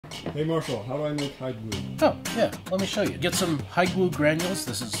Hey Marshall, how do I make hide glue? Oh, yeah, let me show you. Get some hide glue granules.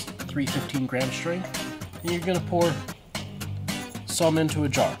 This is 315 gram strength. And you're gonna pour some into a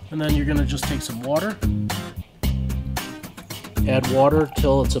jar. And then you're gonna just take some water, add water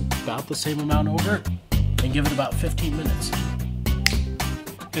till it's about the same amount over it, and give it about 15 minutes.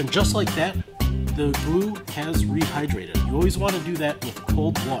 And just like that, the glue has rehydrated. You always want to do that with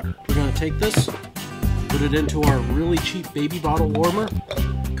cold water. We're going to take this, put it into our really cheap baby bottle warmer,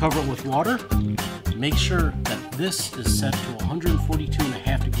 cover it with water, make sure that this is set to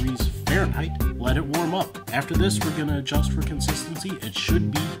 142.5 degrees Fahrenheit. Let it warm up. After this, we're going to adjust for consistency. It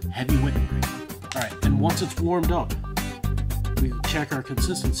should be heavy whipping cream. All right, and once it's warmed up, we check our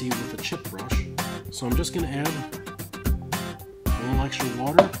consistency with a chip brush. So I'm just going to add a little extra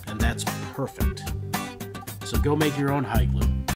water, and that's perfect. So go make your own hide glue.